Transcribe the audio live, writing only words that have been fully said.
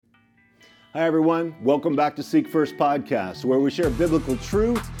Hi everyone, welcome back to Seek First Podcast, where we share biblical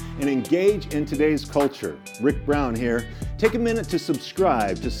truth and engage in today's culture. Rick Brown here. Take a minute to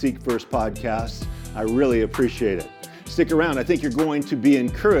subscribe to Seek First Podcast. I really appreciate it. Stick around, I think you're going to be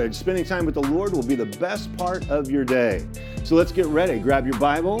encouraged. Spending time with the Lord will be the best part of your day. So let's get ready. Grab your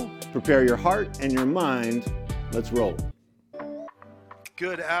Bible, prepare your heart and your mind. Let's roll.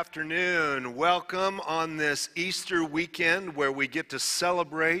 Good afternoon. Welcome on this Easter weekend where we get to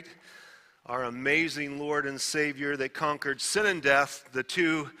celebrate our amazing Lord and Savior that conquered sin and death, the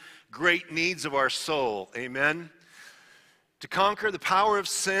two great needs of our soul. Amen. To conquer the power of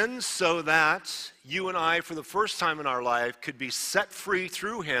sin so that you and I, for the first time in our life, could be set free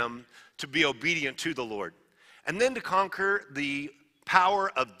through Him to be obedient to the Lord. And then to conquer the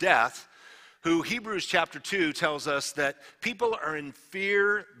power of death, who Hebrews chapter 2 tells us that people are in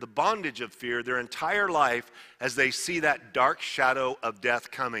fear, the bondage of fear, their entire life as they see that dark shadow of death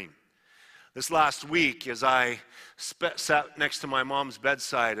coming. This last week, as I sat next to my mom's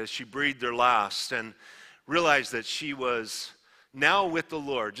bedside as she breathed her last and realized that she was now with the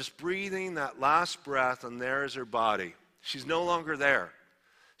Lord, just breathing that last breath, and there is her body. She's no longer there.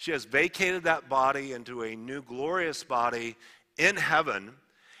 She has vacated that body into a new glorious body in heaven.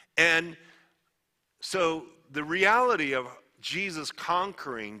 And so the reality of Jesus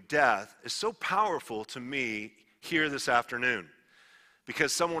conquering death is so powerful to me here this afternoon,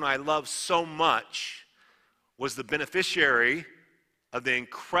 because someone I love so much was the beneficiary of the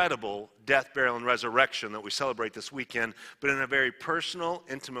incredible death, burial, and resurrection that we celebrate this weekend, but in a very personal,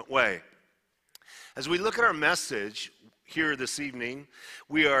 intimate way. As we look at our message here this evening,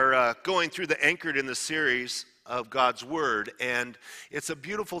 we are going through the Anchored in the series of God's Word, and it's a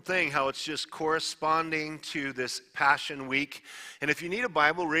beautiful thing how it's just corresponding to this Passion Week. And if you need a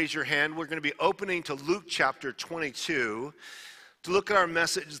Bible, raise your hand. We're going to be opening to Luke chapter 22 to look at our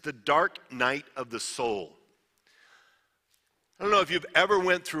message, The Dark Night of the Soul. I don't know if you've ever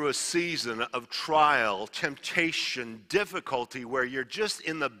went through a season of trial, temptation, difficulty where you're just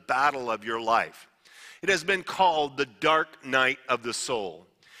in the battle of your life. It has been called the dark night of the soul.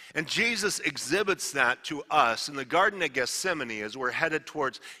 And Jesus exhibits that to us in the Garden of Gethsemane as we're headed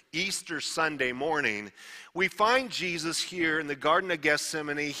towards Easter Sunday morning. We find Jesus here in the Garden of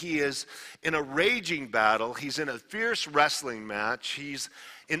Gethsemane. He is in a raging battle. He's in a fierce wrestling match. He's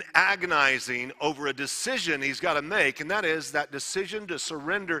in agonizing over a decision he's got to make, and that is that decision to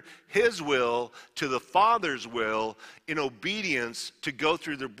surrender his will to the Father's will in obedience to go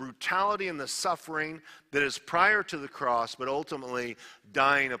through the brutality and the suffering that is prior to the cross, but ultimately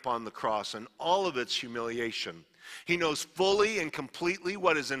dying upon the cross and all of its humiliation. He knows fully and completely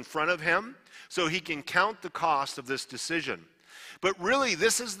what is in front of him, so he can count the cost of this decision. But really,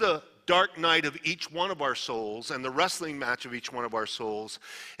 this is the dark night of each one of our souls and the wrestling match of each one of our souls,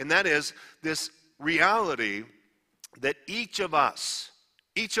 and that is this reality that each of us,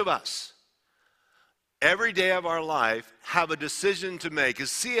 every day of our life have a decision to make.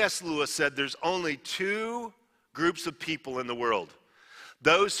 As C.S. Lewis said, there's only two groups of people in the world.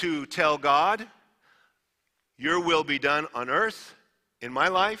 Those who tell God, your will be done on earth in my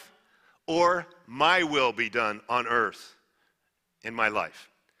life, or my will be done on earth in my life.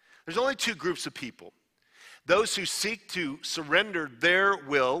 There's only two groups of people. Those who seek to surrender their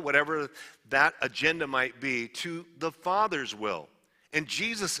will, whatever that agenda might be, to the Father's will. And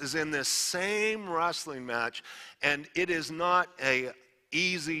Jesus is in this same wrestling match, and it is not an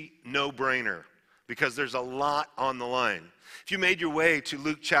easy no-brainer because there's a lot on the line. If you made your way to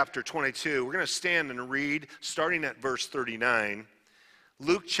Luke chapter 22, we're going to stand and read starting at verse 39.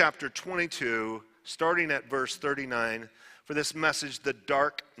 Luke chapter 22, starting at verse 39, for this message, The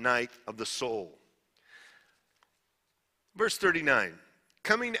Dark Night of the Soul. Verse 39,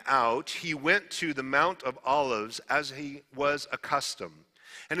 coming out, he went to the Mount of Olives as he was accustomed,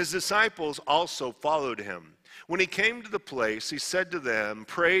 and his disciples also followed him. When he came to the place, he said to them,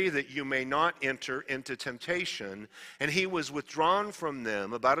 pray that you may not enter into temptation. And he was withdrawn from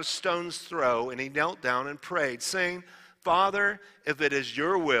them about a stone's throw, and he knelt down and prayed, saying, Father, if it is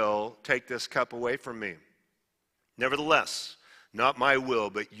your will, take this cup away from me. Nevertheless, not my will,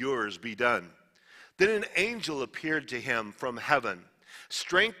 but yours be done. Then an angel appeared to him from heaven,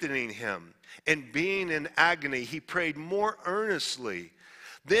 strengthening him, and being in agony, he prayed more earnestly.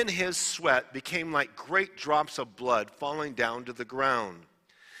 Then his sweat became like great drops of blood falling down to the ground.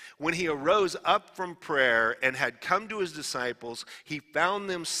 When he arose up from prayer and had come to his disciples, he found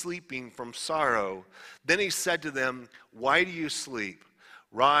them sleeping from sorrow. Then he said to them, why do you sleep?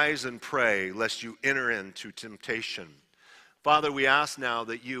 Rise and pray, lest you enter into temptation. Father, we ask now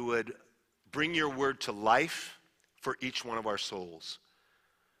that you would bring your word to life for each one of our souls.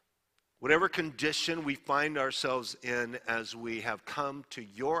 whatever condition we find ourselves in as we have come to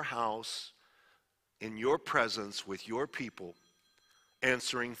your house, in your presence, with your people,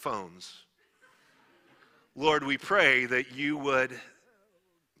 answering phones. Lord, we pray that you would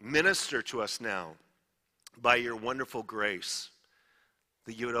minister to us now by your wonderful grace,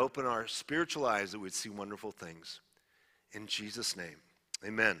 that you would open our spiritual eyes that we'd see wonderful things. In Jesus' name,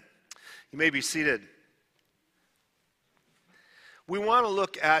 amen. You may be seated. We want to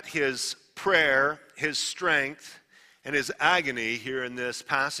look at his prayer, his strength, and his agony here in this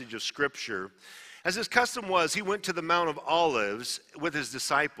passage of Scripture. As his custom was, he went to the Mount of Olives with his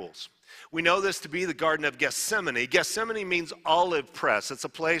disciples. We know this to be the Garden of Gethsemane. Gethsemane means olive press. It's a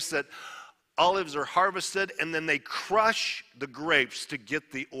place that olives are harvested and then they crush the grapes to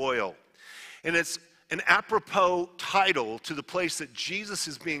get the oil. And it's an apropos title to the place that Jesus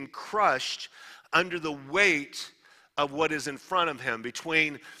is being crushed under the weight of what is in front of him,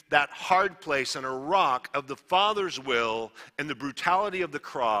 between that hard place and a rock of the Father's will and the brutality of the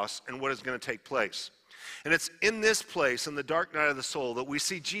cross and what is going to take place. And it's in this place, in the dark night of the soul, that we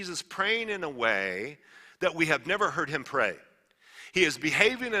see Jesus praying in a way that we have never heard him pray. He is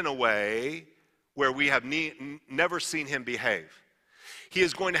behaving in a way where we have never seen him behave. He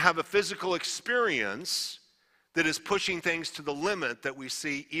is going to have a physical experience that is pushing things to the limit that we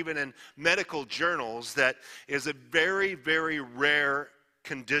see even in medical journals that is a very, very rare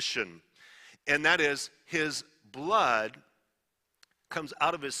condition. And that is his blood comes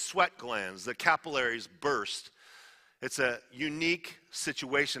out of his sweat glands. The capillaries burst. It's a unique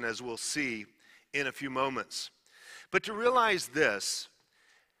situation, as we'll see in a few moments. But to realize this,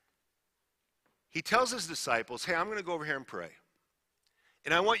 he tells his disciples, hey, I'm going to go over here and pray.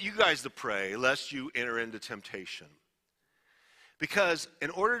 And I want you guys to pray lest you enter into temptation. Because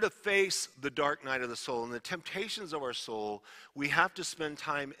in order to face the dark night of the soul and the temptations of our soul, we have to spend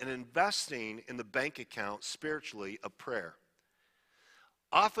time in investing in the bank account spiritually of prayer.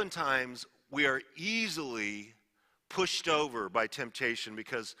 Oftentimes, we are easily pushed over by temptation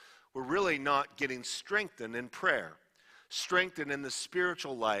because we're really not getting strengthened in prayer. Strengthened in the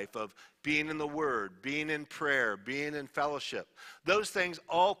spiritual life of being in the Word, being in prayer, being in fellowship. Those things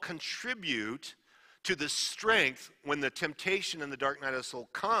all contribute to the strength when the temptation in the dark night of the soul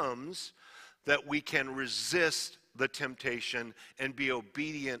comes, that we can resist the temptation and be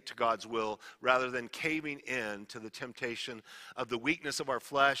obedient to God's will rather than caving in to the temptation of the weakness of our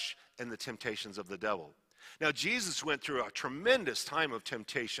flesh and the temptations of the devil. Now, Jesus went through a tremendous time of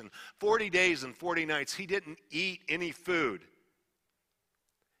temptation. 40 days and 40 nights, he didn't eat any food.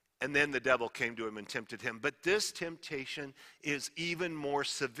 And then the devil came to him and tempted him. But this temptation is even more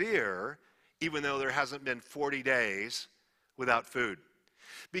severe, even though there hasn't been 40 days without food.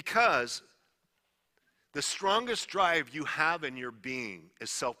 Because the strongest drive you have in your being is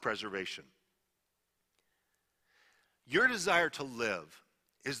self-preservation. Your desire to live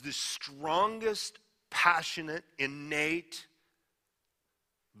is the strongest, passionate, innate,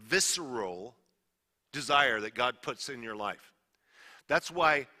 visceral desire that God puts in your life. That's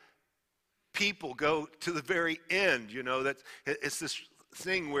why people go to the very end, that it's this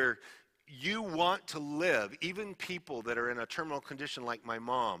thing where you want to live. Even people that are in a terminal condition like my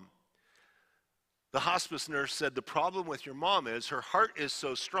mom. The hospice nurse said the problem with your mom is her heart is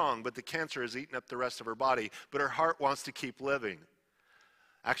so strong, but the cancer has eaten up the rest of her body, but her heart wants to keep living.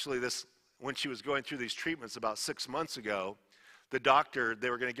 Actually, when she was going through these treatments about 6 months ago, the doctor, they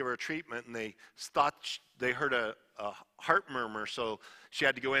were going to give her a treatment, and they thought they heard a heart murmur, so she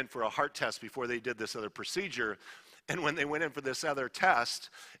had to go in for a heart test before they did this other procedure. And when they went in for this other test,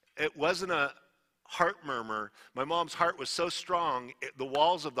 it wasn't a heart murmur. My mom's heart was so strong, the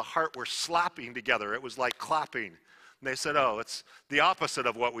walls of the heart were slapping together. It was like clapping. And they said, oh, it's the opposite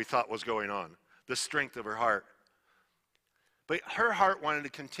of what we thought was going on, the strength of her heart. But her heart wanted to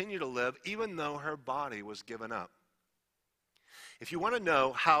continue to live even though her body was given up. If you want to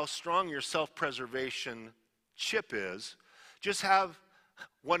know how strong your self-preservation chip is, just have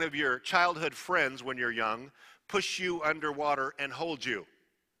one of your childhood friends when you're young push you underwater and hold you.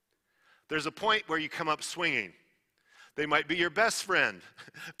 There's a point where you come up swinging. They might be your best friend,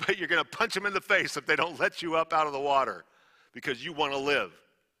 but you're going to punch them in the face if they don't let you up out of the water because you want to live.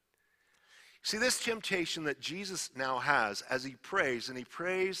 See, this temptation that Jesus now has as he prays, and he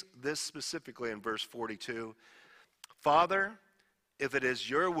prays this specifically in verse 42, Father, if it is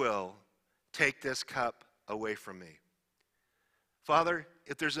your will, take this cup away from me. Father,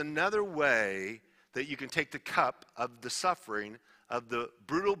 if there's another way that you can take the cup of the suffering, of the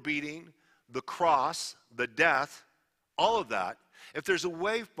brutal beating, the cross, the death, all of that, If there's a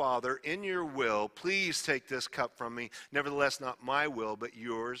way, Father, in your will, please take this cup from me. Nevertheless, not my will, but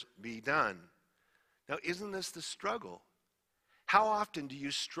yours be done. Now, isn't this the struggle? How often do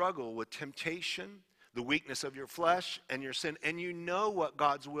you struggle with temptation, the weakness of your flesh, and your sin, and you know what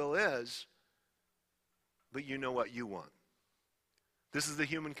God's will is, but you know what you want? This is the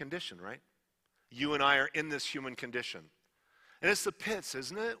human condition, right? You and I are in this human condition. And it's the pits,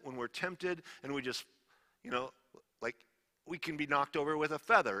 isn't it? When we're tempted and we just, like we can be knocked over with a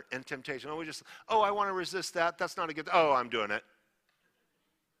feather in temptation. I want to resist that. That's not a good, I'm doing it.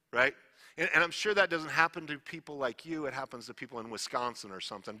 Right? And I'm sure that doesn't happen to people like you. It happens to people in Wisconsin or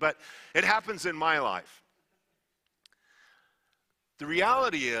something. But it happens in my life. The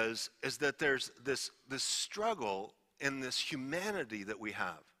reality is that there's this struggle in this humanity that we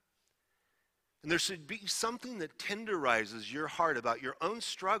have. And there should be something that tenderizes your heart about your own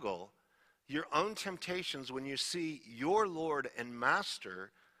struggle, your own temptations, when you see your Lord and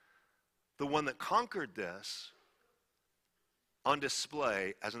Master, the one that conquered this, on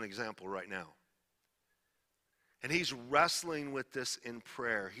display as an example right now. And he's wrestling with this in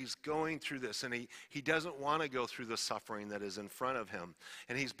prayer. He's going through this, and he doesn't want to go through the suffering that is in front of him.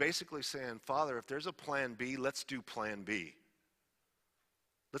 And he's basically saying, Father, if there's a plan B, let's do plan B.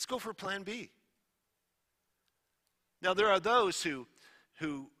 Let's go for plan B. Now, there are those who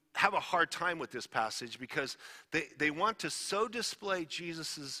have a hard time with this passage because they want to so display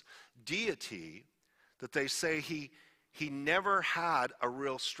Jesus' deity that they say he never had a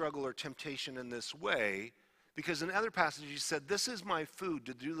real struggle or temptation in this way, because in other passages he said, this is my food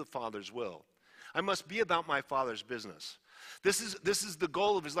to do the Father's will. I must be about my Father's business. This is the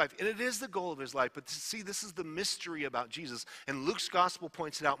goal of his life, and it is the goal of his life, but see, this is the mystery about Jesus, and Luke's gospel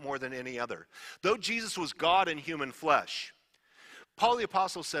points it out more than any other. Though Jesus was God in human flesh, Paul the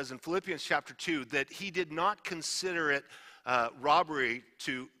Apostle says in Philippians chapter 2 that he did not consider it robbery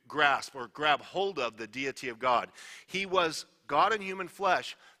to grasp or grab hold of the deity of God. He was God in human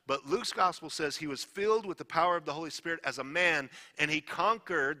flesh, but Luke's gospel says he was filled with the power of the Holy Spirit as a man, and he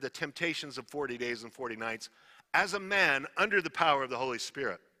conquered the temptations of 40 days and 40 nights as a man under the power of the Holy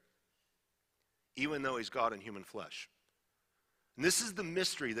Spirit, even though he's God in human flesh. And this is the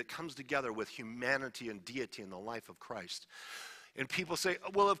mystery that comes together with humanity and deity in the life of Christ. And people say,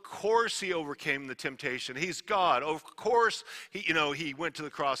 well, of course he overcame the temptation. He's God. Of course he went to the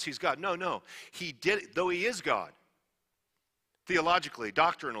cross. He's God. No. He did it, though he is God. Theologically,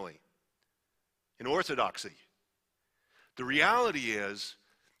 doctrinally, in orthodoxy. The reality is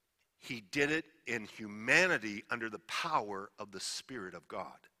he did it in humanity under the power of the Spirit of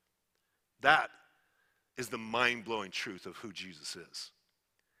God. That is the mind-blowing truth of who Jesus is.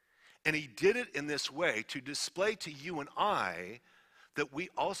 And he did it in this way to display to you and I that we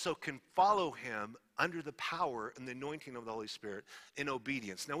also can follow him under the power and the anointing of the Holy Spirit in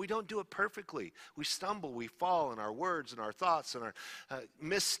obedience. Now, we don't do it perfectly. We stumble, we fall in our words and our thoughts and our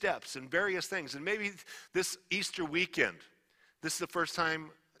missteps and various things. And maybe this Easter weekend, this is the first time,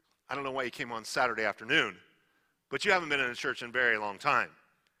 I don't know why you came on Saturday afternoon, but you haven't been in a church in a very long time.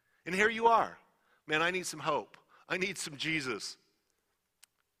 And here you are. Man, I need some hope. I need some Jesus.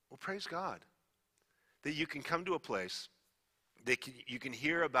 Well, praise God that you can come to a place that you can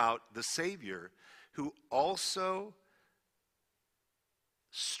hear about the Savior who also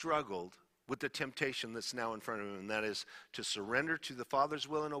struggled with the temptation that's now in front of him, and that is to surrender to the Father's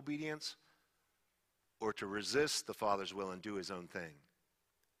will and obedience or to resist the Father's will and do his own thing.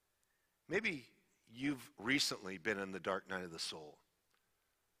 Maybe you've recently been in the dark night of the soul,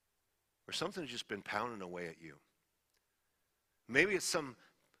 or something's just been pounding away at you. Maybe it's some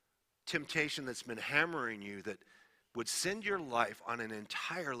temptation that's been hammering you that would send your life on an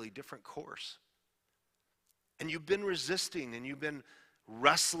entirely different course. And you've been resisting and you've been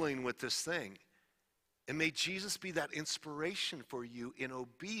wrestling with this thing. And may Jesus be that inspiration for you in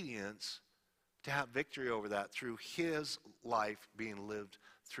obedience to have victory over that through his life being lived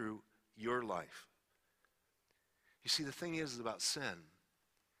through your life. You see, the thing is about sin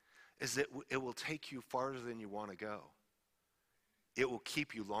is that it will take you farther than you want to go. It will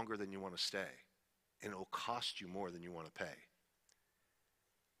keep you longer than you want to stay. And it will cost you more than you want to pay.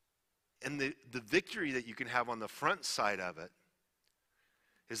 And the victory that you can have on the front side of it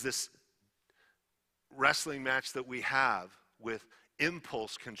is this wrestling match that we have with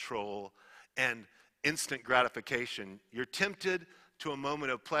impulse control and instant gratification. You're tempted to a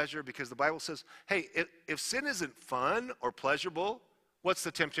moment of pleasure because the Bible says, hey, if sin isn't fun or pleasurable, what's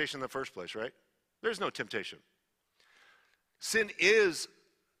the temptation in the first place, right? There's no temptation. Sin is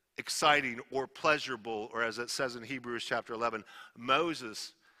exciting or pleasurable, or as it says in Hebrews chapter 11,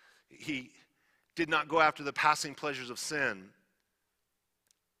 Moses, he did not go after the passing pleasures of sin,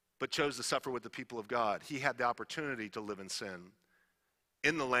 but chose to suffer with the people of God. He had the opportunity to live in sin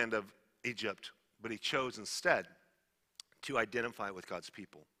in the land of Egypt, but he chose instead to identify with God's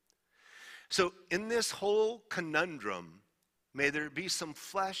people. So in this whole conundrum, may there be some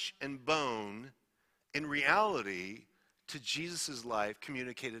flesh and bone in reality to Jesus' life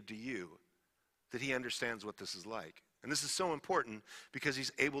communicated to you, that he understands what this is like. And this is so important because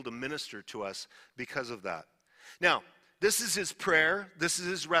he's able to minister to us because of that. Now, this is his prayer. This is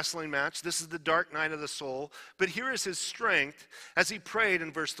his wrestling match. This is the dark night of the soul. But here is his strength. As he prayed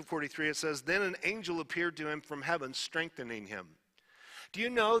in verse 43, it says, "Then an angel appeared to him from heaven, strengthening him." Do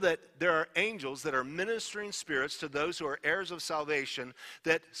you know that there are angels that are ministering spirits to those who are heirs of salvation,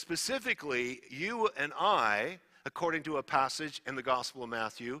 that specifically you and I, according to a passage in the Gospel of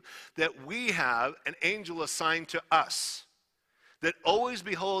Matthew, that we have an angel assigned to us that always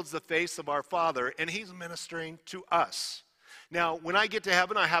beholds the face of our Father, and he's ministering to us. Now, when I get to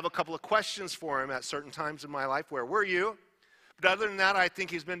heaven, I have a couple of questions for him at certain times in my life. Where were you? But other than that, I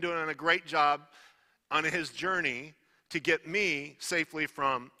think he's been doing a great job on his journey to get me safely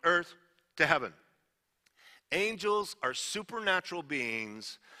from earth to heaven. Angels are supernatural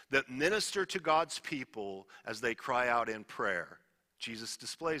beings that minister to God's people as they cry out in prayer. Jesus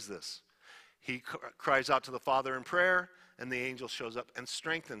displays this. He cries out to the Father in prayer, and the angel shows up and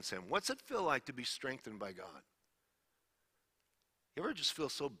strengthens him. What's it feel like to be strengthened by God? You ever just feel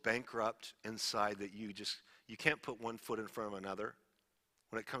so bankrupt inside that you can't put one foot in front of another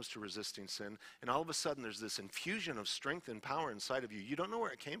when it comes to resisting sin? And all of a sudden there's this infusion of strength and power inside of you. You don't know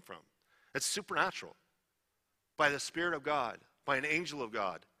where it came from. It's supernatural. By the Spirit of God, by an angel of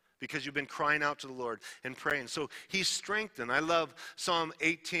God, because you've been crying out to the Lord and praying. So he's strengthened. I love Psalm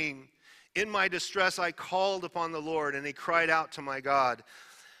 18. "In my distress I called upon the Lord, and he cried out to my God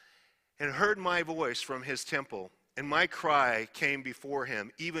and heard my voice from his temple. And my cry came before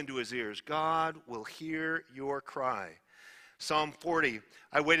him, even to his ears. God will hear your cry." Psalm 40,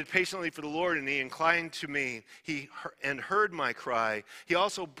 "I waited patiently for the Lord, and he inclined to me. He heard my cry. He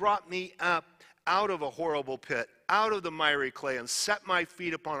also brought me up out of a horrible pit, out of the miry clay, and set my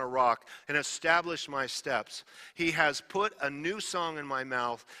feet upon a rock, and established my steps. He has put a new song in my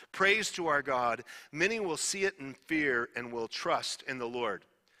mouth, praise to our God. Many will see it in fear and will trust in the Lord."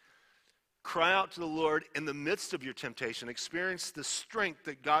 Cry out to the Lord in the midst of your temptation. Experience the strength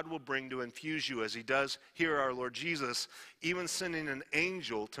that God will bring to infuse you, as he does here our Lord Jesus, even sending an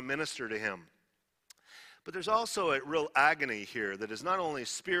angel to minister to him. But there's also a real agony here that is not only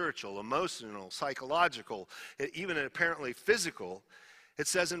spiritual, emotional, psychological, even apparently physical. It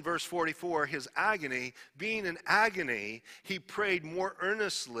says in verse 44, his agony, being in agony, he prayed more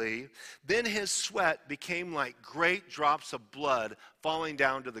earnestly. Then his sweat became like great drops of blood falling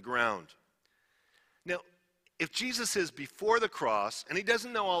down to the ground. Now, if Jesus is before the cross, and he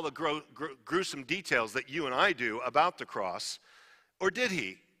doesn't know all the gruesome details that you and I do about the cross, or did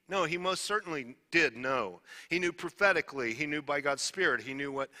he? No, he most certainly did know. He knew prophetically. He knew by God's Spirit. He knew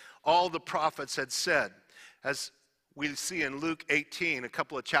what all the prophets had said. As we see in Luke 18, a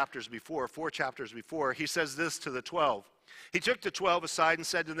couple of chapters before, 4 chapters before, he says this to the 12. He took the 12 aside and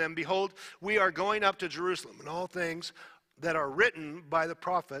said to them, "Behold, we are going up to Jerusalem, and all things that are written by the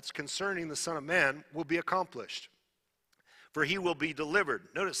prophets concerning the Son of Man will be accomplished. For he will be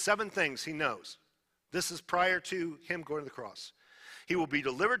delivered." Notice 7 things he knows. This is prior to him going to the cross. He will be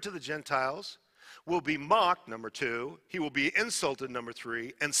delivered to the Gentiles, will be mocked, number 2. He will be insulted, number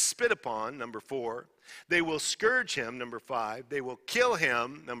 3, and spit upon, number 4. They will scourge him, number 5. They will kill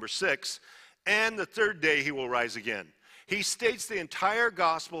him, number 6. And the 3rd day he will rise again. He states the entire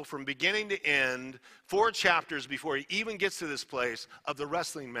gospel from beginning to end, 4 chapters before he even gets to this place of the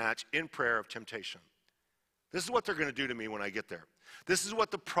wrestling match in prayer of temptation. This is what they're going to do to me when I get there. This is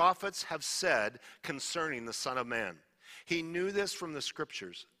what the prophets have said concerning the Son of Man. He knew this from the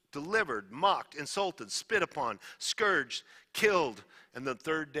scriptures. Delivered, mocked, insulted, spit upon, scourged, killed, and the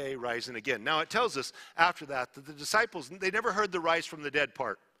 3rd day rising again. Now it tells us after that the disciples, they never heard the rise from the dead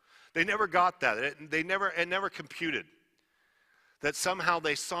part. They never got that. It never computed that somehow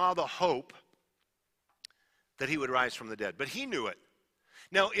they saw the hope that he would rise from the dead. But he knew it.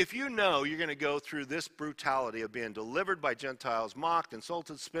 Now, if you know you're going to go through this brutality of being delivered by Gentiles, mocked,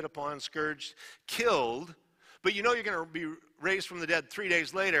 insulted, spit upon, scourged, killed, but you know you're going to be raised from the dead 3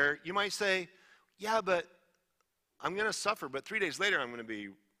 days later, you might say, yeah, but I'm going to suffer, but 3 days later I'm going to be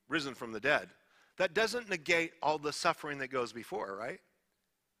risen from the dead. That doesn't negate all the suffering that goes before, right?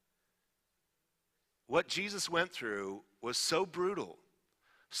 What Jesus went through was so brutal,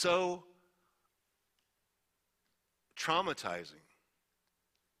 so traumatizing,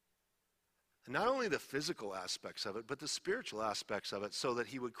 And not only the physical aspects of it, but the spiritual aspects of it, so that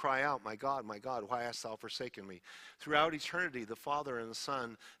he would cry out, my God, why hast thou forsaken me? Throughout eternity, the Father and the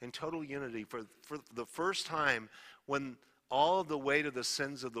Son in total unity for the first time, when all of the weight of the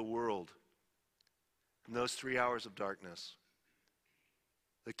sins of the world in those 3 hours of darkness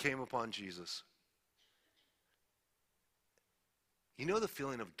that came upon Jesus. You know the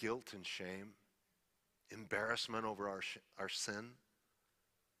feeling of guilt and shame, embarrassment over our sin,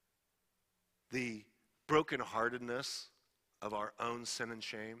 the brokenheartedness of our own sin and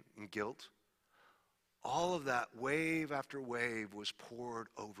shame and guilt. All of that, wave after wave, was poured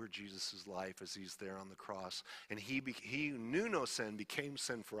over Jesus' life as he's there on the cross. And he who knew no sin became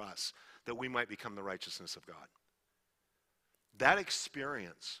sin for us, that we might become the righteousness of God. That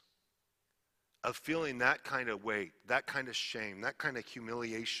experience of feeling that kind of weight, that kind of shame, that kind of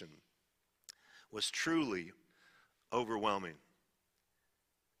humiliation was truly overwhelming.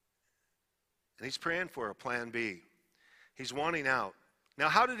 And he's praying for a plan B. He's wanting out. Now,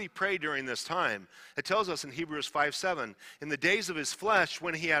 how did he pray during this time? It tells us in Hebrews 5:7, in the days of his flesh,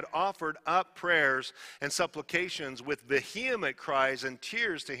 when he had offered up prayers and supplications with vehement cries and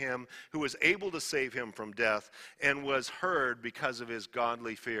tears to him who was able to save him from death, and was heard because of his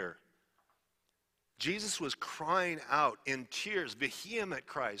godly fear. Jesus was crying out in tears, vehement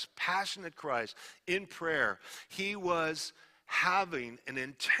cries, passionate cries, in prayer. He was having an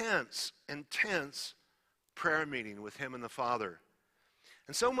intense prayer meeting with him and the Father.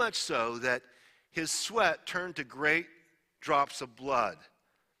 And so much so that his sweat turned to great drops of blood.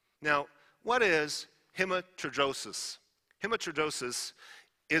 Now, what is hematidrosis? Hematidrosis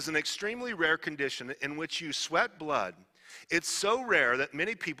is an extremely rare condition in which you sweat blood. It's so rare that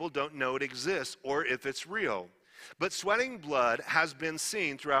many people don't know it exists or if it's real. But sweating blood has been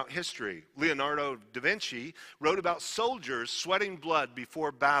seen throughout history. Leonardo da Vinci wrote about soldiers sweating blood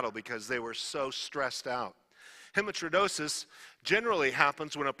before battle because they were so stressed out. Hematidrosis generally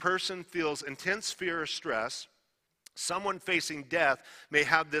happens when a person feels intense fear or stress. Someone facing death may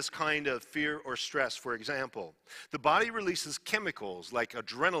have this kind of fear or stress, for example. The body releases chemicals like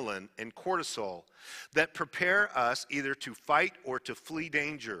adrenaline and cortisol that prepare us either to fight or to flee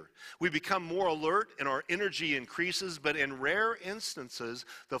danger. We become more alert and our energy increases, but in rare instances,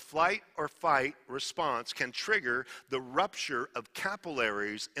 the flight or fight response can trigger the rupture of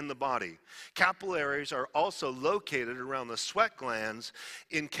capillaries in the body. Capillaries are also located around the sweat glands.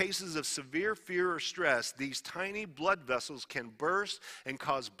 In cases of severe fear or stress, these tiny blood vessels can burst and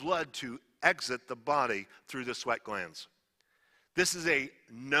cause blood to exit the body through the sweat glands. This is a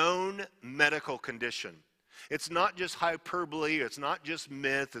known medical condition. It's not just hyperbole, it's not just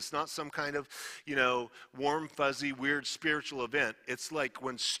myth, it's not some kind of, warm, fuzzy, weird spiritual event. It's like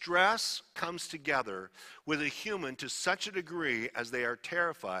when stress comes together with a human to such a degree as they are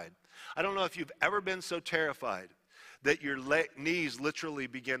terrified. I don't know if you've ever been so terrified that your knees literally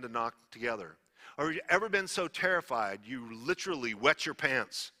begin to knock together. Or have you ever been so terrified you literally wet your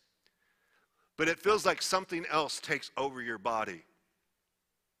pants? But it feels like something else takes over your body.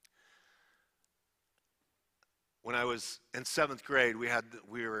 When I was in 7th grade, we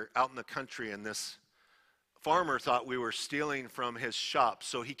were out in the country, and this farmer thought we were stealing from his shop,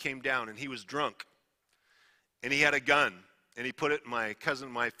 so he came down, and he was drunk. And he had a gun, and he put it in my cousin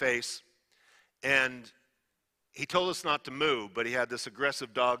and my face, and he told us not to move, but he had this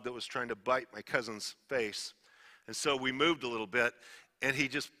aggressive dog that was trying to bite my cousin's face. And so we moved a little bit, and he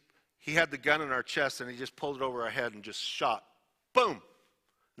had the gun in our chest, and he just pulled it over our head and just shot. Boom!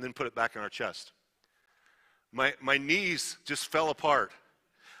 And then put it back in our chest. My knees just fell apart.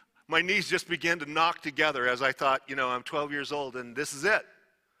 My knees just began to knock together as I thought, I'm 12 years old, and this is it.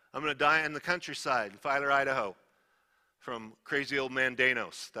 I'm going to die in the countryside in Filer, Idaho, from crazy old man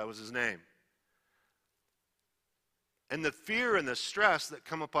Danos. That was his name. And the fear and the stress that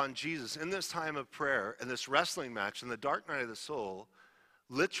come upon Jesus in this time of prayer, and this wrestling match, in the dark night of the soul,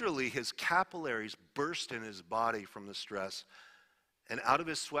 literally his capillaries burst in his body from the stress, and out of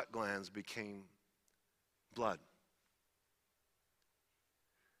his sweat glands became blood.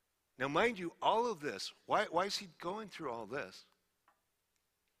 Now, mind you, all of this, why is he going through all this?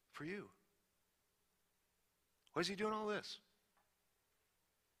 For you. Why is he doing all this?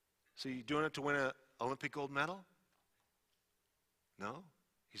 So you doing it to win an Olympic gold medal? No,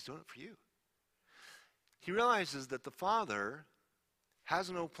 he's doing it for you. He realizes that the Father has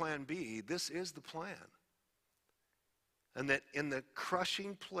no plan B. This is the plan. And that in the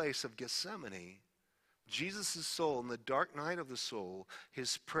crushing place of Gethsemane, Jesus' soul, in the dark night of the soul,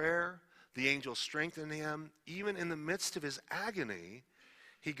 his prayer, the angel strengthened him. Even in the midst of his agony,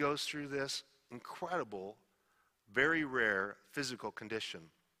 he goes through this incredible, very rare physical condition.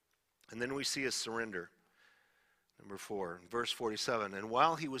 And then we see his surrender. Number 4, verse 47. And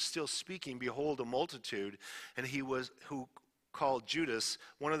while he was still speaking, behold, a multitude, and who called Judas,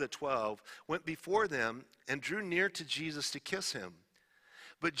 one of the 12, went before them and drew near to Jesus to kiss him.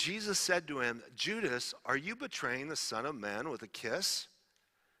 But Jesus said to him, Judas, are you betraying the Son of Man with a kiss?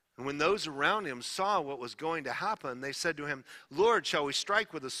 And when those around him saw what was going to happen, they said to him, Lord, shall we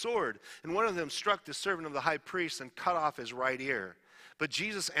strike with a sword? And one of them struck the servant of the high priest and cut off his right ear. But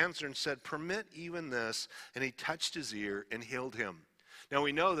Jesus answered and said, permit even this. And he touched his ear and healed him. Now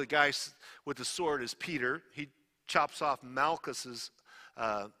we know the guy with the sword is Peter. He chops off Malchus's,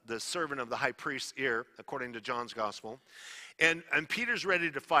 the servant of the high priest's ear, according to John's gospel. And Peter's ready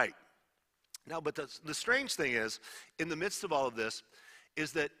to fight. Now, but the strange thing is, in the midst of all of this,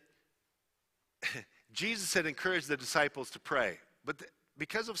 is that Jesus had encouraged the disciples to pray. But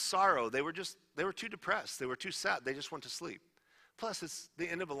because of sorrow, they were too depressed. They were too sad. They just went to sleep. Plus, it's the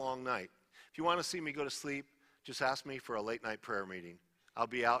end of a long night. If you want to see me go to sleep, just ask me for a late night prayer meeting. I'll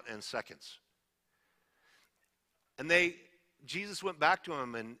be out in seconds. And Jesus went back to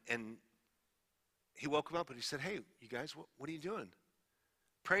him and he woke him up and he said, hey, you guys, what are you doing?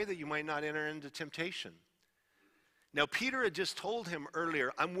 Pray that you might not enter into temptation. Now, Peter had just told him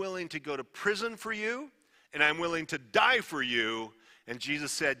earlier, I'm willing to go to prison for you and I'm willing to die for you. And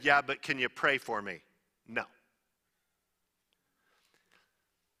Jesus said, yeah, but can you pray for me? No.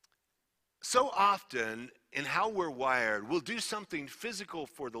 So often, in how we're wired, we'll do something physical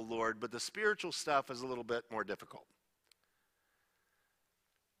for the Lord, but the spiritual stuff is a little bit more difficult.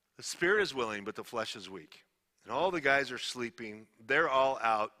 The spirit is willing, but the flesh is weak. And all the guys are sleeping. They're all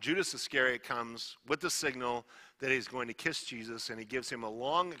out. Judas Iscariot comes with the signal that he's going to kiss Jesus, and he gives him a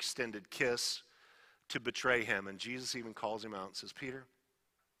long, extended kiss to betray him. And Jesus even calls him out and says,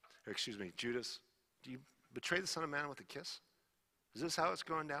 Judas, do you betray the Son of Man with a kiss? Is this how it's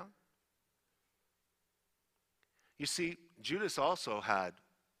going down? You see, Judas also had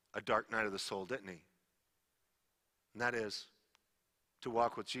a dark night of the soul, didn't he? And that is to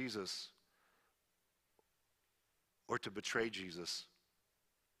walk with Jesus or to betray Jesus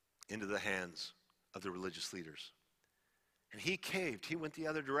into the hands of the religious leaders. And he caved. He went the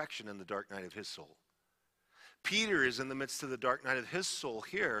other direction in the dark night of his soul. Peter is in the midst of the dark night of his soul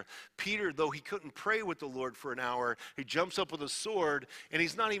here. Peter, though he couldn't pray with the Lord for an hour, he jumps up with a sword, and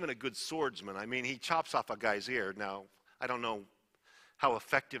he's not even a good swordsman. I mean, he chops off a guy's ear. Now, I don't know how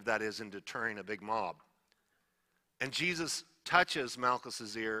effective that is in deterring a big mob. And Jesus touches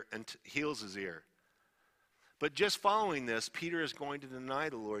Malchus's ear and heals his ear. But just following this, Peter is going to deny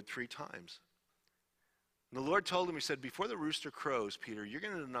the Lord 3 times. And the Lord told him, he said, before the rooster crows, Peter, you're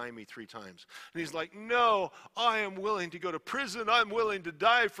going to deny me 3 times. And he's like, no, I am willing to go to prison. I'm willing to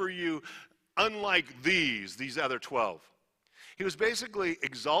die for you, unlike these other 12. He was basically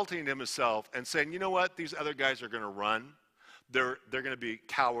exalting himself and saying, you know what, these other guys are going to run. They're going to be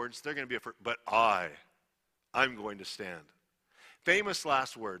cowards. They're going to be afraid. But I'm going to stand. Famous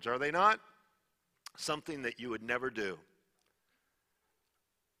last words, are they not? Something that you would never do.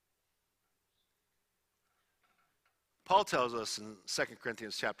 Paul tells us in 2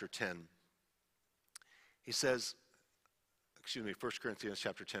 Corinthians chapter 10, he says, 1 Corinthians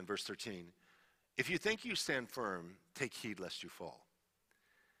chapter 10, verse 13, if you think you stand firm, take heed lest you fall.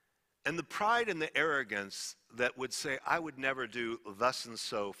 And the pride and the arrogance that would say, I would never do thus and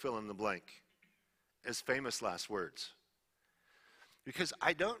so, fill in the blank, is famous last words. Because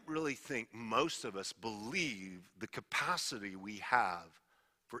I don't really think most of us believe the capacity we have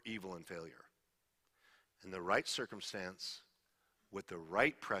for evil and failure. In the right circumstance, with the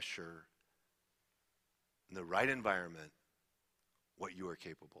right pressure, in the right environment, what you are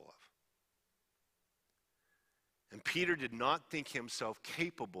capable of. And Peter did not think himself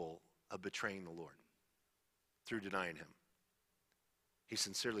capable of betraying the Lord through denying him. He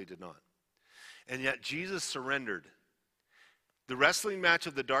sincerely did not. And yet Jesus surrendered. The wrestling match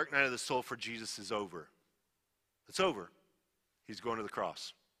of the dark night of the soul for Jesus is over. It's over. He's going to the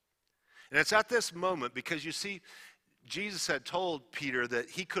cross. And it's at this moment, because you see, Jesus had told Peter that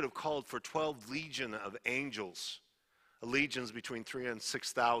he could have called for 12 legion of angels. A legion's between 3,000 and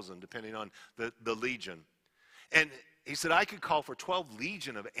 6,000, depending on the legion. And he said, I could call for 12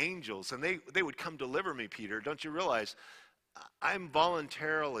 legion of angels, and they would come deliver me, Peter. Don't you realize I'm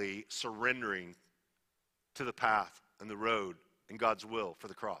voluntarily surrendering to the path and the road and God's will for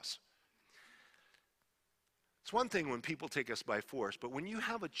the cross. It's one thing when people take us by force, but when you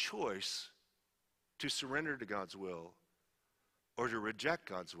have a choice to surrender to God's will or to reject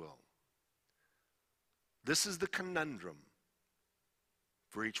God's will, this is the conundrum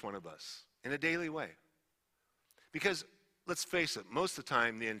for each one of us in a daily way. Because, let's face it, most of the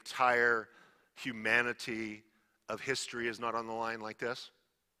time the entire humanity of history is not on the line like this.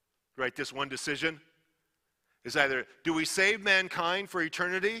 Right? This one decision is either, do we save mankind for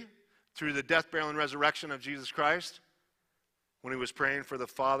eternity through the death, burial, and resurrection of Jesus Christ when he was praying for the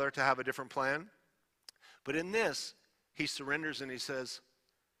Father to have a different plan? But in this, he surrenders and he says,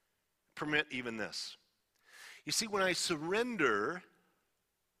 permit even this. You see, when I surrender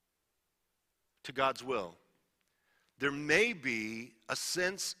to God's will, there may be a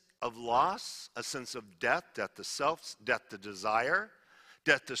sense of loss, a sense of death, death to self, death to desire,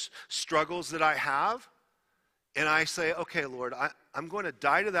 death to struggles that I have. And I say, okay, Lord, I'm going to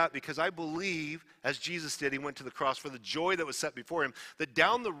die to that because I believe, as Jesus did, he went to the cross for the joy that was set before him, that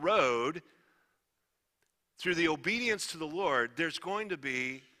down the road, through the obedience to the Lord, there's going to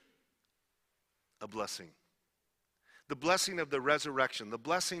be a blessing. The blessing of the resurrection, the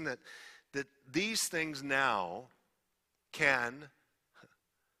blessing that these things now can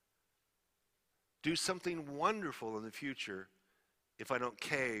do something wonderful in the future if I don't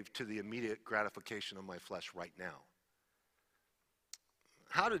cave to the immediate gratification of my flesh right now.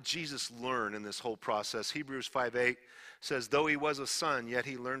 How did Jesus learn in this whole process? Hebrews 5:8 says, though he was a son, yet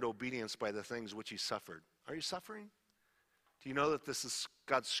he learned obedience by the things which he suffered. Are you suffering? Do you know that this is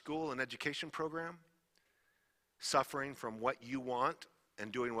God's school and education program? Suffering from what you want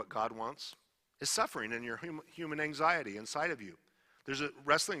and doing what God wants is suffering in your human anxiety inside of you. There's a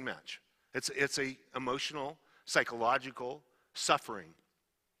wrestling match. It's a emotional, psychological suffering.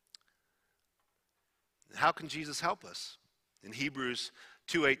 How can Jesus help us? In Hebrews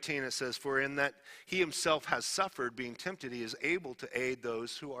 2:18 it says, for in that he himself has suffered being tempted, he is able to aid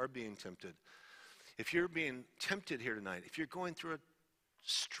those who are being tempted. If you're being tempted here tonight, if you're going through a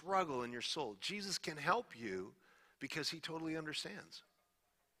struggle in your soul, Jesus can help you because he totally understands.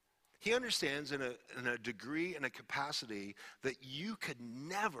 He understands in a degree and a capacity that you could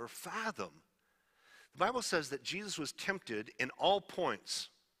never fathom. The Bible says that Jesus was tempted in all points.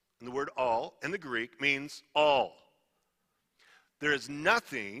 And the word all in the Greek means all. There is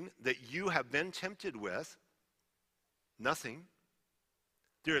nothing that you have been tempted with, nothing.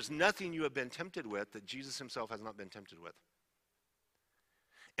 There is nothing you have been tempted with that Jesus himself has not been tempted with.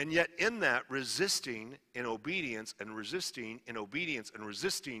 And yet in that, resisting in obedience and resisting in obedience and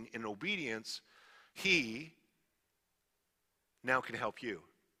resisting in obedience, he now can help you.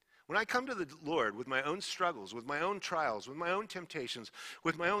 When I come to the Lord with my own struggles, with my own trials, with my own temptations,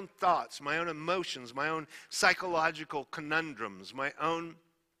 with my own thoughts, my own emotions, my own psychological conundrums, my own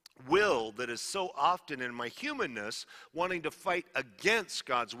will that is so often in my humanness wanting to fight against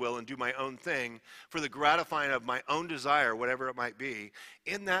God's will and do my own thing for the gratifying of my own desire, whatever it might be,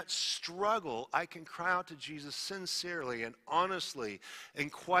 in that struggle, I can cry out to Jesus sincerely and honestly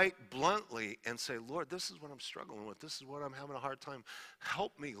and quite bluntly and say, Lord, this is what I'm struggling with. This is what I'm having a hard time.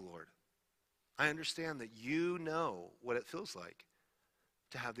 Help me, Lord. I understand that you know what it feels like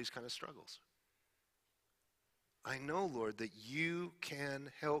to have these kind of struggles. I know, Lord, that you can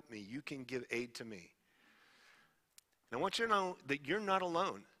help me. You can give aid to me. And I want you to know that you're not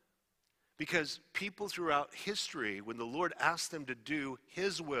alone. Because people throughout history, when the Lord asked them to do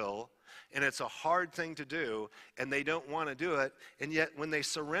his will, and it's a hard thing to do, and they don't want to do it, and yet when they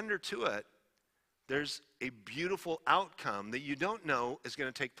surrender to it, there's a beautiful outcome that you don't know is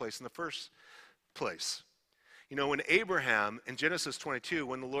going to take place in the first place. You know, when Abraham, in Genesis 22,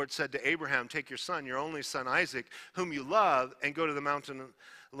 when the Lord said to Abraham, take your son, your only son Isaac, whom you love, and go to the mountain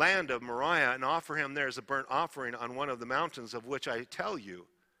land of Moriah and offer him there as a burnt offering on one of the mountains of which I tell you.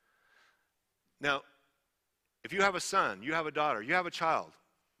 Now, if you have a son, you have a daughter, you have a child,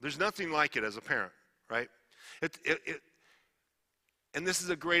 there's nothing like it as a parent, right? And this is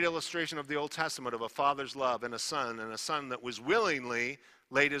a great illustration of the Old Testament of a father's love and a son that was willingly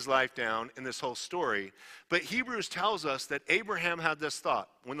laid his life down in this whole story. But Hebrews tells us that Abraham had this thought.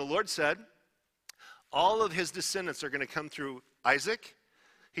 When the Lord said, all of his descendants are going to come through Isaac,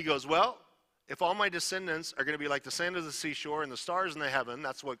 he goes, well, if all my descendants are going to be like the sand of the seashore and the stars in the heaven,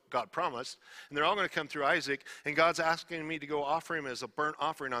 that's what God promised, and they're all going to come through Isaac, and God's asking me to go offer him as a burnt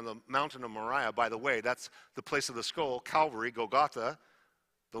offering on the mountain of Moriah. By the way, that's the place of the skull, Calvary, Golgotha,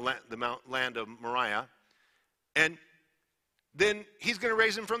 the land of Moriah. And then he's going to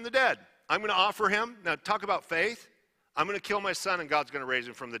raise him from the dead. I'm going to offer him. Now, talk about faith. I'm going to kill my son, and God's going to raise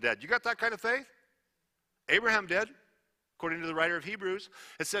him from the dead. You got that kind of faith? Abraham did, according to the writer of Hebrews.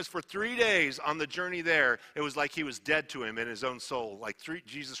 It says for 3 days on the journey there, it was like he was dead to him in his own soul. Like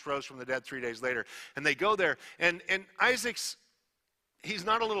Jesus rose from the dead 3 days later. And they go there, and Isaac's, he's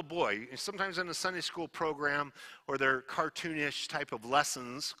not a little boy. Sometimes in the Sunday school program or their cartoonish type of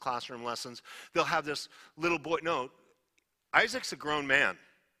lessons, classroom lessons, they'll have this little boy. No, Isaac's a grown man.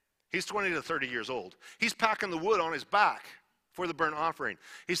 He's 20 to 30 years old. He's packing the wood on his back for the burnt offering.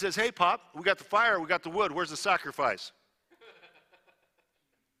 He says, hey, Pop, we got the fire, we got the wood. Where's the sacrifice?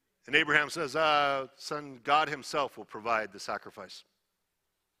 And Abraham says, son, God himself will provide the sacrifice.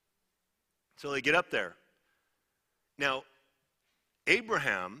 So they get up there. Now,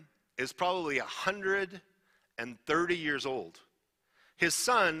 Abraham is probably 130 years old. His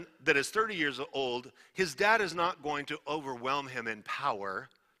son that is 30 years old, his dad is not going to overwhelm him in power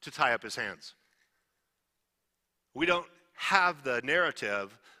to tie up his hands. We don't have the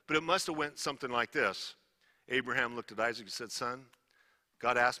narrative, but it must have went something like this. Abraham looked at Isaac and said, son,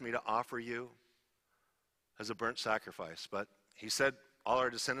 God asked me to offer you as a burnt sacrifice, but he said all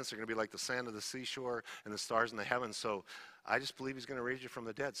our descendants are going to be like the sand of the seashore and the stars in the heavens, so I just believe he's going to raise you from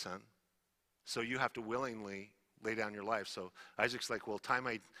the dead, son. So you have to willingly lay down your life. So Isaac's like, well, tie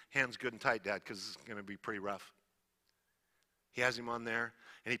my hands good and tight, Dad, because it's going to be pretty rough. He has him on there,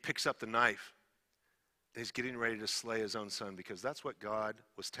 and he picks up the knife. And he's getting ready to slay his own son because that's what God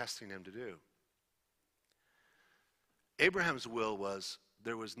was testing him to do. Abraham's will was,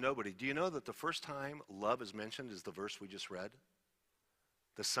 there was nobody. Do you know that the first time love is mentioned is the verse we just read?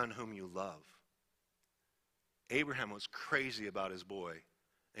 The son whom you love. Abraham was crazy about his boy,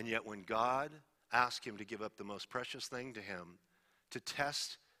 and yet when God asked him to give up the most precious thing to him to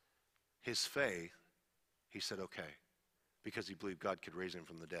test his faith, he said, okay, because he believed God could raise him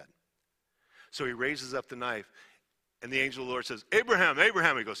from the dead. So he raises up the knife, and the angel of the Lord says, Abraham,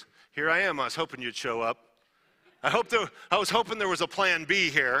 Abraham. He goes, here I am. I was hoping you'd show up. I was hoping there was a plan B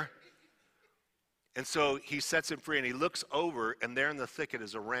here. And so he sets him free, and he looks over, and there in the thicket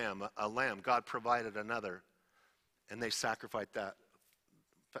is a ram, a lamb. God provided another, and they sacrifice that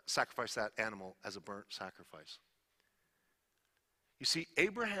animal as a burnt sacrifice. You see,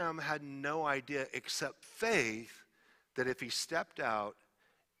 Abraham had no idea except faith that if he stepped out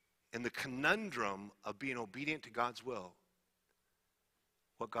in the conundrum of being obedient to God's will,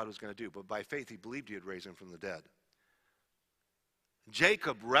 what God was going to do. But by faith, he believed he would raise him from the dead.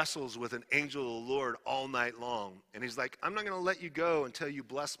 Jacob wrestles with an angel of the Lord all night long. And he's like, I'm not going to let you go until you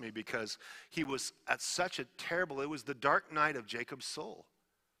bless me, because he was at such a terrible, it was the dark night of Jacob's soul.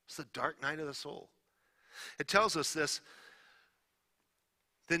 It's the dark night of the soul. It tells us this.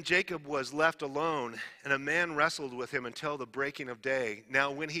 Then Jacob was left alone, and a man wrestled with him until the breaking of day.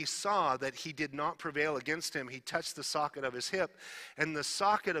 Now when he saw that he did not prevail against him, he touched the socket of his hip, and the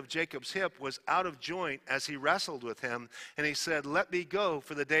socket of Jacob's hip was out of joint as he wrestled with him. And he said, let me go,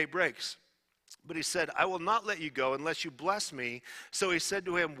 for the day breaks. But he said, I will not let you go unless you bless me. So he said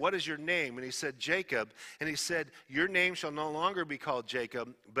to him, what is your name? And he said, Jacob. And he said, your name shall no longer be called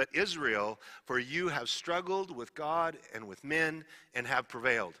Jacob, but Israel, for you have struggled with God and with men and have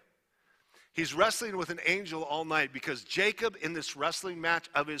prevailed. He's wrestling with an angel all night because Jacob, in this wrestling match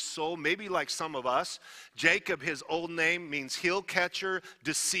of his soul, maybe like some of us, Jacob, his old name means heel catcher,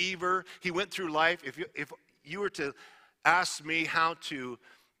 deceiver. He went through life. If you were to ask me how to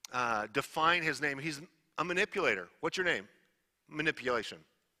define his name, he's a manipulator. What's your name? Manipulation.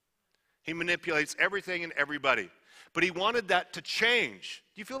 He manipulates everything and everybody. But he wanted that to change.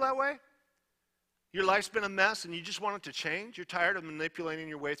 Do you feel that way? Your life's been a mess and you just want it to change? You're tired of manipulating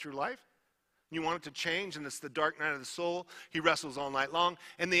your way through life? You want it to change, and it's the dark night of the soul. He wrestles all night long.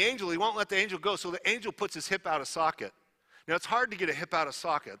 And the angel, he won't let the angel go, so the angel puts his hip out of socket. Now, it's hard to get a hip out of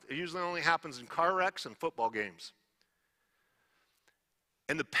socket. It usually only happens in car wrecks and football games.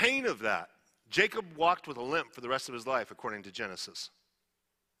 And the pain of that, Jacob walked with a limp for the rest of his life, according to Genesis.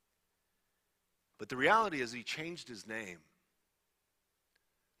 But the reality is he changed his name.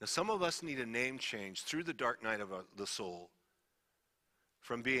 Now, some of us need a name change through the dark night of the soul,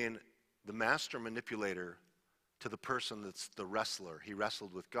 from being the master manipulator to the person that's the wrestler. He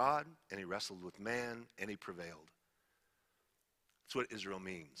wrestled with God, and he wrestled with man, and he prevailed. That's what Israel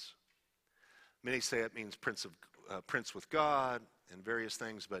means. Many say it means prince with God and various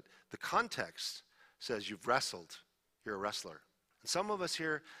things, but the context says you've wrestled. You're a wrestler. And some of us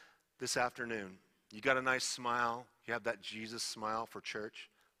here this afternoon, you got a nice smile. You have that Jesus smile for church.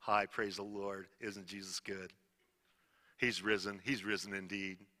 Hi, praise the Lord. Isn't Jesus good? He's risen. He's risen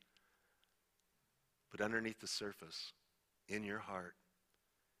indeed. But underneath the surface, in your heart,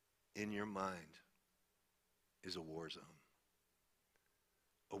 in your mind, is a war zone.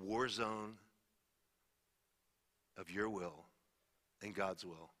 A war zone of your will and God's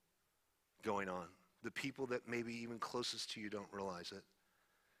will going on. The people that maybe even closest to you don't realize it.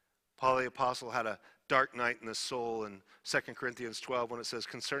 Paul the Apostle had a dark night in the soul in 2 Corinthians 12 when it says,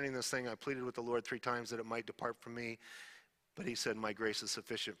 concerning this thing I pleaded with the Lord 3 times that it might depart from me. But he said, my grace is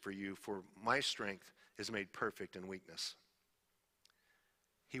sufficient for you, for my strength is made perfect in weakness.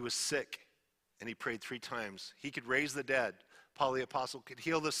 He was sick, and he prayed 3 times. He could raise the dead. Paul the apostle could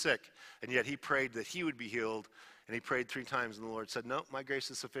heal the sick, and yet he prayed that he would be healed, and he prayed 3 times, and the Lord said, no, my grace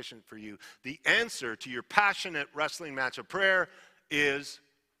is sufficient for you. The answer to your passionate wrestling match of prayer is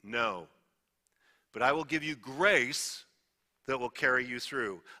no. But I will give you grace that will carry you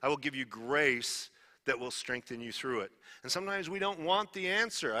through. I will give you grace that will strengthen you through it. And sometimes we don't want the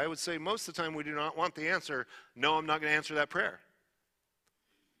answer. I would say most of the time we do not want the answer. No, I'm not going to answer that prayer.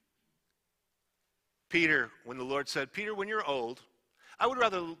 Peter, when the Lord said, Peter, when you're old, I would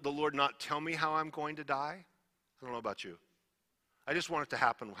rather the Lord not tell me how I'm going to die. I don't know about you. I just want it to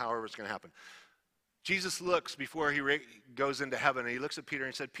happen however it's going to happen. Jesus looks before he goes into heaven, and he looks at Peter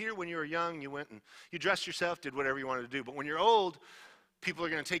and he said, Peter, when you were young, you went and you dressed yourself, did whatever you wanted to do. But when you're old, people are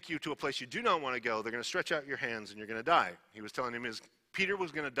going to take you to a place you do not want to go. They're going to stretch out your hands, and you're going to die. He was telling him Peter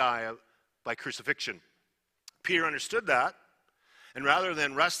was going to die by crucifixion. Peter understood that. And rather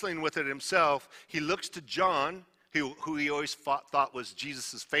than wrestling with it himself, he looks to John, who he always thought was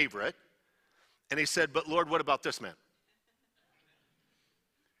Jesus' favorite, and he said, but Lord, what about this man?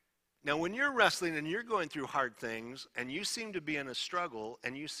 Now, when you're wrestling and you're going through hard things, and you seem to be in a struggle,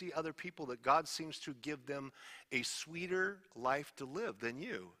 and you see other people that God seems to give them a sweeter life to live than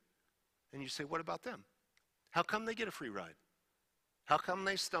you, and you say, what about them? How come they get a free ride? How come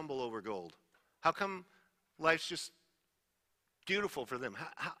they stumble over gold? How come life's just beautiful for them?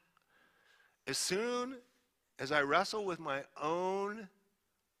 As soon as I wrestle with my own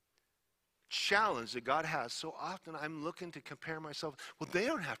challenge that God has, so often I'm looking to compare myself. Well, they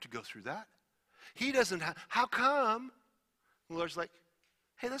don't have to go through that. He doesn't have. How come? The Lord's like,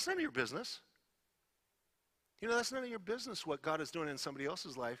 hey, that's none of your business. You know, that's none of your business what God is doing in somebody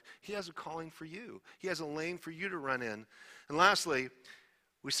else's life. He has a calling for you. He has a lane for you to run in. And lastly,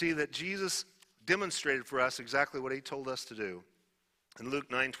 we see that Jesus demonstrated for us exactly what he told us to do. In Luke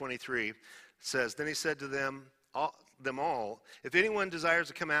 9:23, it says, then he said to them all, if anyone desires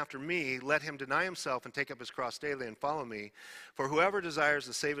to come after me, let him deny himself and take up his cross daily and follow me. For whoever desires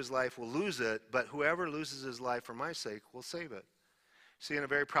to save his life will lose it, but whoever loses his life for my sake will save it. See, in a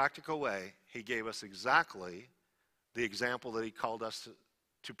very practical way, he gave us exactly the example that he called us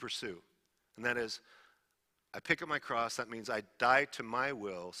to pursue. And that is, I pick up my cross. That means I die to my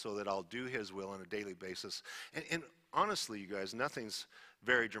will so that I'll do his will on a daily basis. And honestly, you guys, nothing's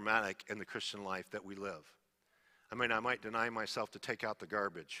very dramatic in the Christian life that we live. I mean, I might deny myself to take out the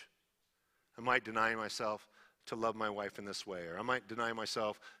garbage. I might deny myself to love my wife in this way, or I might deny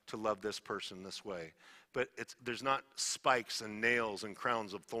myself to love this person this way. But there's not spikes and nails and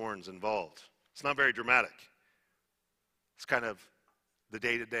crowns of thorns involved. It's not very dramatic. It's kind of the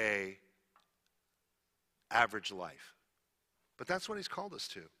day-to-day average life. But that's what he's called us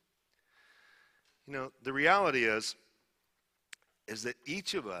to. You know, the reality is that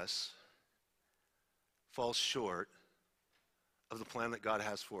each of us falls short of the plan that God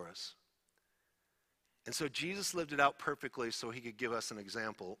has for us. And so Jesus lived it out perfectly so he could give us an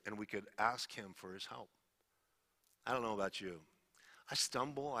example and we could ask him for his help. I don't know about you. I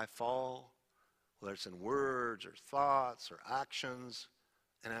stumble, I fall, whether it's in words or thoughts or actions,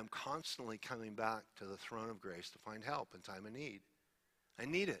 and I'm constantly coming back to the throne of grace to find help in time of need. I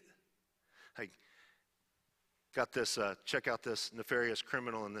need it. I got this, check out this nefarious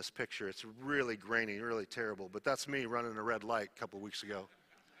criminal in this picture. It's really grainy, really terrible, but that's me running a red light a couple weeks ago.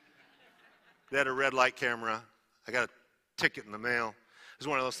 They had a red light camera. I got a ticket in the mail. It's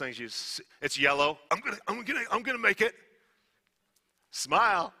one of those things you see, it's yellow. I'm gonna make it.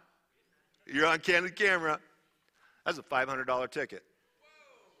 Smile. You're on candid camera. That's a $500 ticket.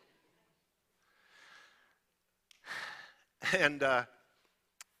 And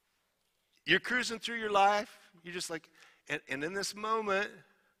you're cruising through your life. You're just like, and in this moment,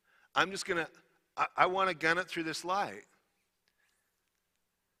 I'm just going to, I want to gun it through this light.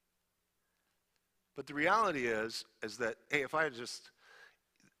 But the reality is that, hey, if I just,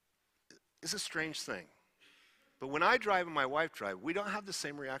 it's a strange thing. But when I drive and my wife drive, we don't have the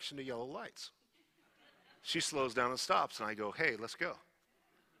same reaction to yellow lights. She slows down and stops, and I go, hey, let's go.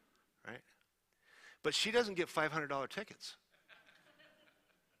 Right? But she doesn't get $500 tickets.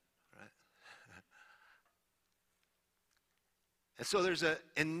 Right? And so there's an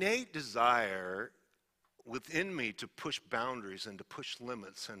innate desire within me to push boundaries and to push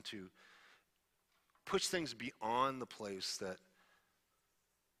limits and to push things beyond the place that,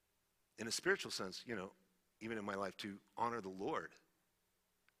 in a spiritual sense, you know, even in my life, to honor the Lord.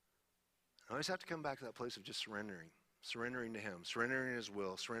 I always have to come back to that place of just surrendering to him, surrendering his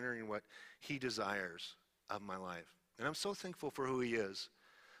will, surrendering what he desires of my life. And I'm so thankful for who he is.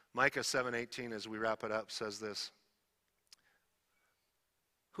 Micah 7:18, as we wrap it up, says this.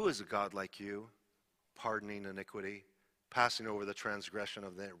 Who is a God like you, pardoning iniquity, passing over the transgression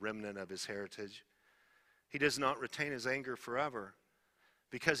of the remnant of his heritage? He does not retain his anger forever,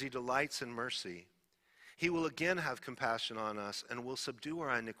 because he delights in mercy. He will again have compassion on us and will subdue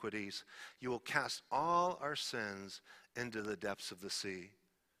our iniquities. You will cast all our sins into the depths of the sea.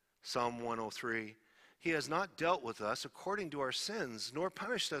 Psalm 103, he has not dealt with us according to our sins, nor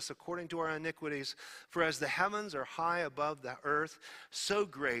punished us according to our iniquities. For as the heavens are high above the earth, so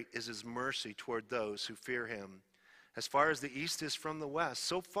great is his mercy toward those who fear him. As far as the east is from the west,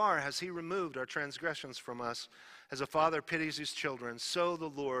 so far has he removed our transgressions from us. As a father pities his children, so the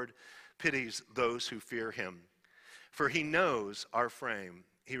Lord pities those who fear him. For he knows our frame.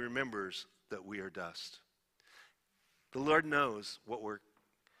 He remembers that we are dust. The Lord knows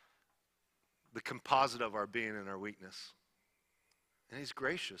the composite of our being and our weakness. And he's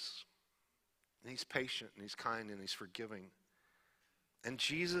gracious, and he's patient, and he's kind, and he's forgiving. And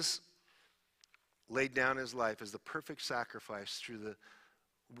Jesus laid down his life as the perfect sacrifice through the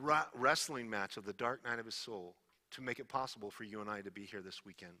wrestling match of the dark night of his soul to make it possible for you and I to be here this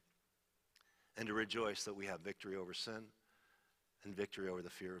weekend and to rejoice that we have victory over sin and victory over the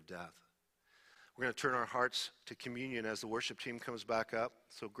fear of death. We're going to turn our hearts to communion as the worship team comes back up.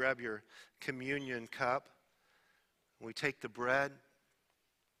 So grab your communion cup. We take the bread.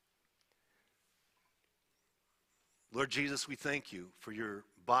 Lord Jesus, we thank you for your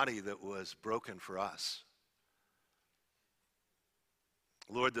body that was broken for us.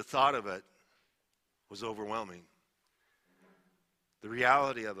 Lord, the thought of it was overwhelming. The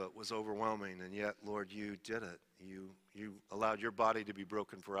reality of it was overwhelming, and yet, Lord, you did it. You allowed your body to be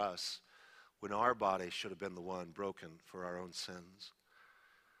broken for us when our body should have been the one broken for our own sins.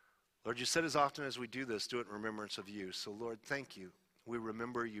 Lord, you said as often as we do this, do it in remembrance of you. So, Lord, thank you. We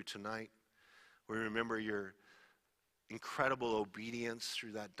remember you tonight. We remember your incredible obedience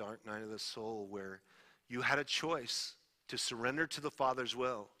through that dark night of the soul where you had a choice to surrender to the Father's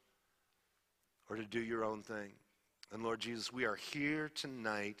will or to do your own thing. And Lord Jesus, we are here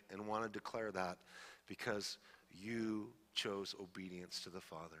tonight and want to declare that because you chose obedience to the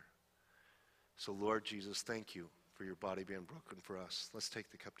Father. So Lord Jesus, thank you for your body being broken for us. Let's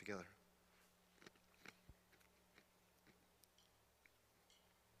take the cup together.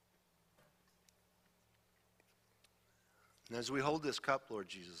 And as we hold this cup, Lord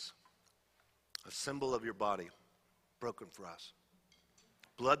Jesus, a symbol of your body broken for us,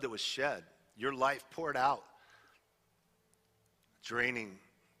 blood that was shed, your life poured out, draining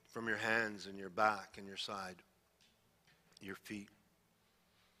from your hands and your back and your side, your feet.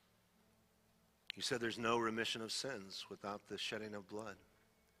 You said there's no remission of sins without the shedding of blood.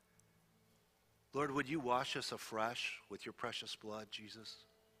 Lord, would you wash us afresh with your precious blood, Jesus?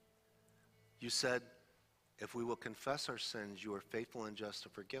 You said, if we will confess our sins, you are faithful and just to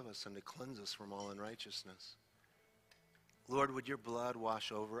forgive us and to cleanse us from all unrighteousness. Lord, would your blood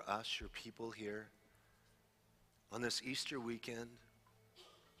wash over us, your people here, on this Easter weekend?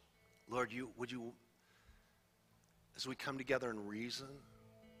 Lord, would you, as we come together and reason,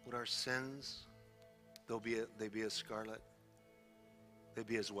 would our sins, though they be as scarlet, they'd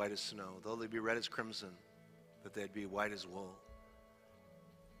be as white as snow. Though they be red as crimson, that they'd be white as wool.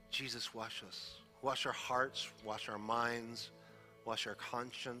 Jesus, wash us. Wash our hearts, wash our minds, wash our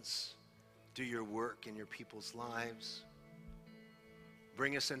conscience. Do your work in your people's lives.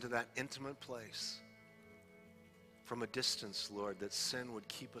 Bring us into that intimate place from a distance, Lord, that sin would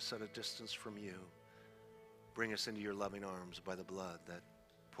keep us at a distance from you. Bring us into your loving arms by the blood that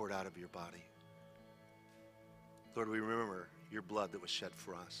poured out of your body. Lord, we remember your blood that was shed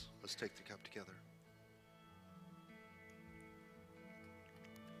for us. Let's take the cup together.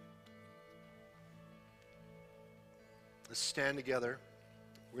 Let's stand together.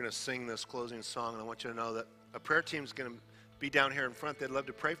 We're going to sing this closing song, and I want you to know that a prayer team is going to be down here in front. They'd love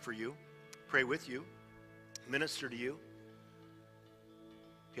to pray for you, pray with you, minister to you.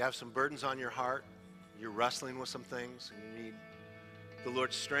 If you have some burdens on your heart, you're wrestling with some things, and you need the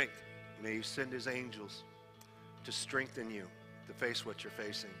Lord's strength, may he send his angels to strengthen you to face what you're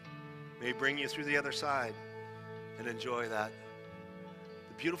facing. May he bring you through the other side and enjoy that,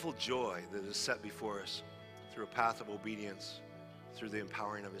 the beautiful joy that is set before us through a path of obedience, through the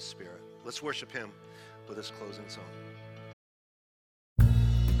empowering of his Spirit. Let's worship him with this closing song.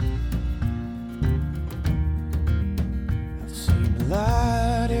 I've seen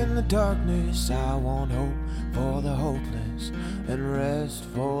light in the darkness. I want hope for the hopeless and rest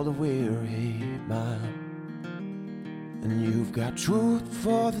for the weary mind. And you've got truth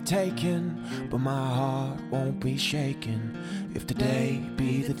for the taking, but my heart won't be shaken if today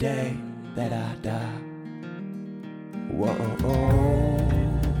be the day that I die. Whoa,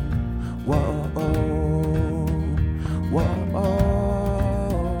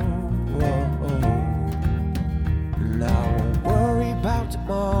 And I won't worry about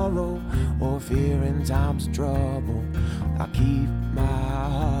tomorrow or fear in times of trouble. I keep my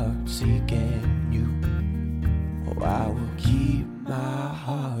heart seeking you. Oh, I will keep my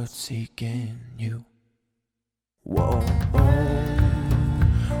heart seeking you. Whoa, whoa,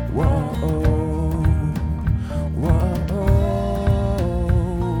 whoa.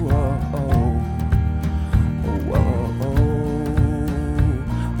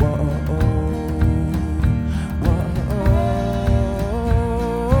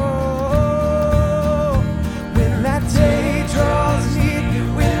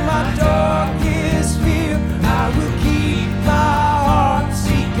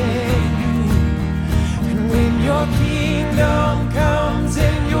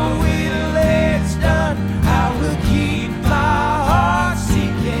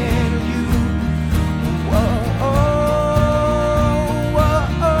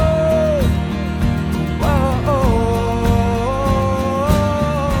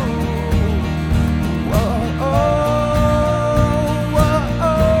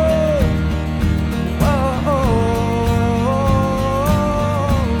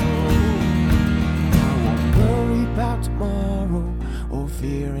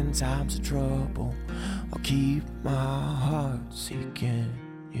 Times of trouble, I'll keep my heart seeking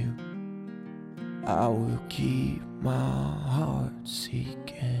you. I will keep my heart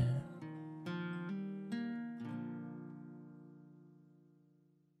seeking